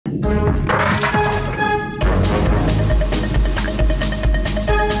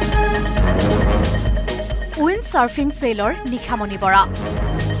সাৰ্ফিং সেলৰ নিশামনি বৰা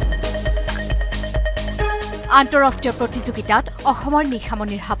আন্তঃৰাষ্ট্ৰীয় প্ৰতিযোগিতাত অসমৰ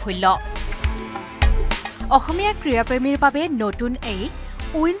নিশামনিৰ সাফল্য অসমীয়া ক্ৰীড়াপ্ৰেমীৰ বাবে নতুন এই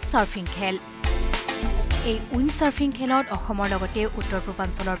উইণ্ড সাৰ্ফিং খেল এই উইণ্ড সাৰ্ফিং খেলত অসমৰ লগতে উত্তৰ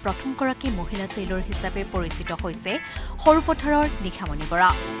পূৰ্বাঞ্চলৰ প্ৰথমগৰাকী মহিলা সেলৰ হিচাপে পৰিচিত হৈছে সৰুপথাৰৰ নিশামনি বৰা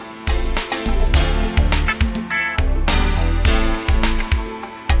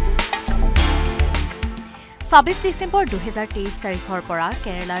 ২৬ ডিসেম্বৰ ২০২৩ তাৰিখৰ পৰা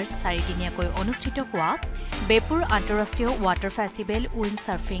কেৰালাৰ 4 দিনীয়াকৈ অনুষ্ঠিত হোৱা বেপুৰ আন্তঃৰাষ্ট্ৰীয় ৱাটাৰ ফেষ্টিভেল উইণ্ড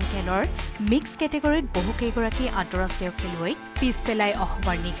সাৰ্ফিং খেলৰ মিক্স কেটেগৰীত বহুকেইগৰাকী আন্তঃৰাষ্ট্ৰীয় খেলুৱৈক পিছ পেলাই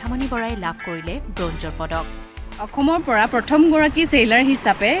অসমৰ নিশামনি বৰাই লাভ কৰিলে ব্ৰঞ্জৰ পদক অসমৰ পৰা প্ৰথমগৰাকী সেলাৰ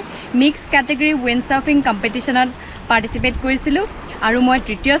হিচাপে মিক্স কেটেগৰী উইণ্ড সাৰ্ফিং কম্পিটিশনত পাৰ্টিসিপেট কৰিছিলো আৰু মই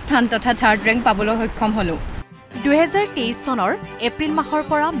তৃতীয় স্থান তথা থাৰ্ড ৰেংক পাবলৈ সক্ষম হলো ২০২৩ চনৰ এপ্ৰিল মাহৰ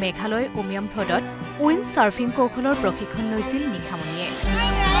পৰা মেঘালয় উমিয়াম হ্ৰদত উইণ্ড সাৰ্ফিং কৌশলৰ প্ৰশিক্ষণ লৈছিল নিশামনিয়ে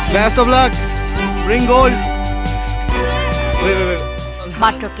best of luck bring gold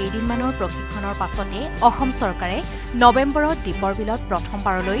মাত্ৰ কেইদিনমানৰ প্ৰশিক্ষণৰ পাছতে অসম চৰকাৰে নৱেম্বৰত দ্বীপৰ বিলত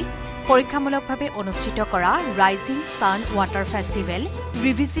প্ৰথমবাৰলৈ পৰীক্ষামূলকভাৱে অনুষ্ঠিত কৰা rising San water festival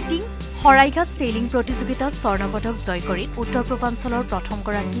ৰিভিজিটিং Saraighat sailing প্ৰতিযোগিতাত স্বৰ্ণ পদক জয় কৰি উত্তৰ পূৰ্বাঞ্চলৰ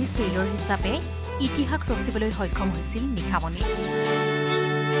প্ৰথমগৰাকী ছেইলৰ হিচাপে ইতিহাস ৰচিবলৈ সক্ষম হৈছিল নিশামনি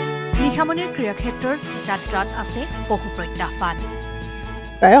নিশামনিৰ ক্ৰীড়াক্ষেত্ৰৰ যাত্ৰাত আছে বহু প্ৰত্যাহ্বান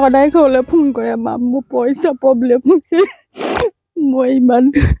তাই সদায় ঘৰলৈ ফোন কৰে মা মোৰ পইচা প্ৰব্লেম হৈছে মই ইমান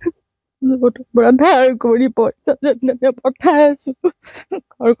পৰা ধাৰ কৰি পইচা যেনে পঠাই আছো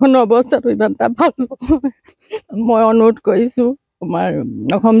ঘৰখনৰ অৱস্থাটো ইমান এটা ভাল নহয় মই অনুৰোধ কৰিছোঁ আমাৰ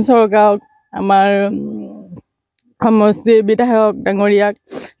অসম চৰকাৰক আমাৰ সমষ্টি বিধায়ক ডাঙৰীয়াক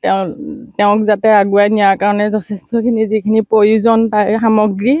তেওঁক যাতে আগুৱাই নিয়াৰ কাৰণে যথেষ্টখিনি যিখিনি প্ৰয়োজন তাৰ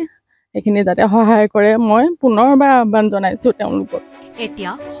সামগ্ৰী এইখিনি যাতে সহায় কৰে মই পুনৰবাৰ আহ্বান জনাইছোঁ তেওঁলোকক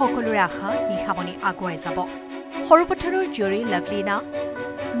এতিয়া সকলোৰে আশা নিশামনি আগুৱাই যাব সৰুপথাৰৰ জীয়ৰী লাভলিনা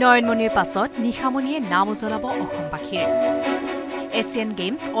নয়নমনিৰ পাছত নিশামনিয়ে নাম উজ্বলাব অসমবাসীৰ এছিয়ান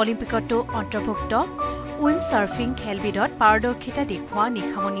গেমছ অলিম্পিকতো অন্তৰ্ভুক্ত উইণ্ড সাৰ্ফিং খেলবিধত পাৰদৰ্শিতা দেখুওৱা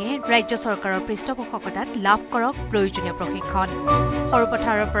নিশামনিয়ে ৰাজ্য চৰকাৰৰ পৃষ্ঠপোষকতাত লাভ কৰক প্ৰয়োজনীয় প্ৰশিক্ষণ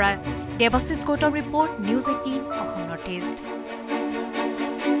সৰুপথাৰৰ পৰা Debashish Gautam report news 18 Assam north east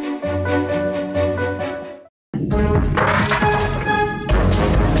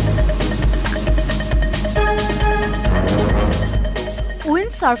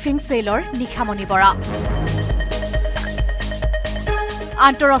window সাৰ্ফিং সেলৰ Nishamoni Bora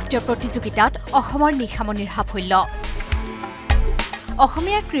আন্তঃৰাষ্ট্ৰীয় প্ৰতিযোগিতাত অসমৰ নিশামনিৰ সাফল্য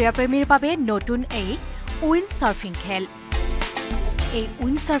অসমীয়া ক্ৰীড়াপ্ৰেমীৰ বাবে নতুন এই উইণ্ড সাৰ্ফিং খেল এই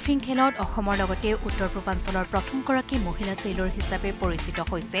উইণ্ড সাৰ্ফিং খেলত অসমৰ লগতে উত্তৰ পূৰ্বাঞ্চলৰ প্ৰথমগৰাকী মহিলা সেলৰ হিচাপে পৰিচিত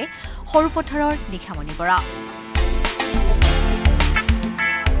হৈছে সৰুপথাৰৰ নিশামনি বৰা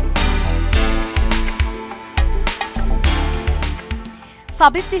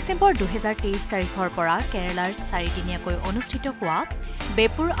 ২৬ ডিসেম্বৰ ২০২৩ তাৰিখৰ পৰা কেৰালাৰ 4 দিনীয়াকৈ অনুষ্ঠিত হোৱা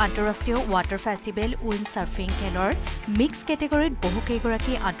বেপুৰ আন্তঃৰাষ্ট্ৰীয় ৱাটাৰ ফেষ্টিভেল উইণ্ড সাৰ্ফিং খেলৰ মিক্স কেটেগৰীত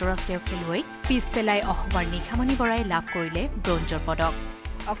বহুকেইগৰাকী আন্তঃৰাষ্ট্ৰীয় খেলুৱৈক পিছ পেলাই অসমৰ নিশামনি বৰাই লাভ কৰিলে ব্ৰঞ্জৰ পদক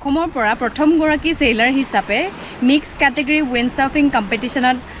অসমৰ পৰা প্ৰথমগৰাকী সেলাৰ হিচাপে মিক্স কেটেগৰী উইণ্ড সাৰ্ফিং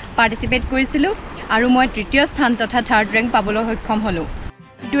কম্পিটিশনত পাৰ্টিসিপেট কৰিছিলো আৰু মই তৃতীয় স্থান তথা থাৰ্ড ৰেংক পাবলৈ সক্ষম হলো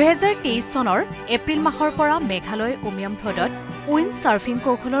 ২০২৩ চনৰ এপ্ৰিল মাহৰ পৰা মেঘালয় উমিয়াম হ্ৰদত উইণ্ড সাৰ্ফিং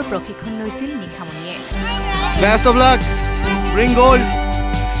কৌশলৰ প্ৰশিক্ষণ লৈছিল নিশামনিয়ে best of luck bring gold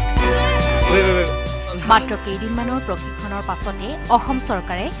মাত্ৰ কেইদিনমানৰ প্ৰশিক্ষণৰ পাছতে অসম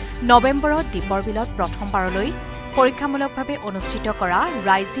চৰকাৰে নৱেম্বৰত দ্বীপৰ বিলত প্ৰথমবাৰলৈ পৰীক্ষামূলকভাৱে অনুষ্ঠিত কৰা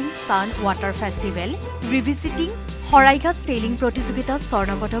rising San water festival ৰিভিজিটিং Saraighat sailing প্ৰতিযোগিতাত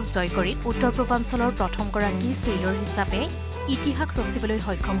স্বৰ্ণ পদক জয় কৰি উত্তৰ পূৰ্বাঞ্চলৰ প্ৰথমগৰাকী ছেইলৰ হিচাপে ইতিহাস ৰচিবলৈ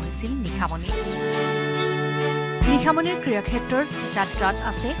সক্ষম হৈছিল নিশামনি নিশামনিৰ ক্ৰীড়াক্ষেত্ৰৰ যাত্ৰাত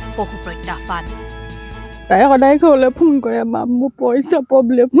আছে বহু প্ৰত্যাহ্বান তাই সদায় ঘৰলৈ ফোন কৰে মা মোৰ পইচা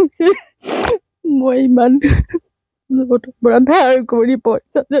প্ৰব্লেম হৈছে মই ইমান পৰা ধাৰ কৰি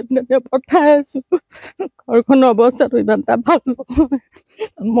পইচা যেনে পঠাই আছো ঘৰখনৰ অৱস্থাটো ইমান এটা ভাল নহয়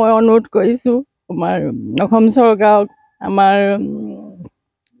মই অনুৰোধ কৰিছোঁ আমাৰ অসম চৰকাৰক আমাৰ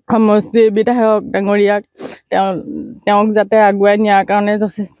সমষ্টি বিধায়ক ডাঙৰীয়াক তেওঁক যাতে আগুৱাই নিয়াৰ কাৰণে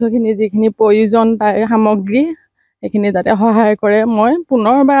যথেষ্টখিনি যিখিনি প্ৰয়োজন তাৰ সামগ্ৰী এইখিনি যাতে সহায় কৰে মই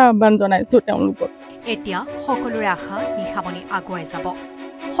পুনৰবাৰ আহ্বান জনাইছোঁ তেওঁলোকক এতিয়া সকলোৰে আশা নিশামনি আগুৱাই যাব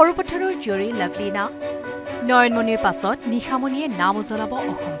সৰুপথাৰৰ জীয়ৰী লাভলিনা নয়নমনিৰ পাছত নিশামনিয়ে নাম উজ্বলাব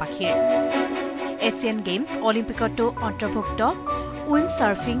অসমবাসীৰ এছিয়ান গেমছ অলিম্পিকতো অন্তৰ্ভুক্ত উইণ্ড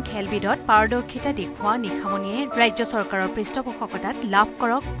চাৰ্ফিং খেলবিধত পাৰদৰ্শিতা দেখুওৱা নিশামণিয়ে ৰাজ্য চৰকাৰৰ পৃষ্ঠপোষকতাত লাভ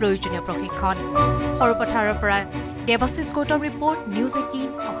কৰক প্ৰয়োজনীয় প্ৰশিক্ষণ। সৰুপথাৰৰ পৰা Debashish Gautam report, news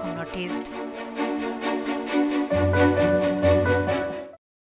 18 Assam north east.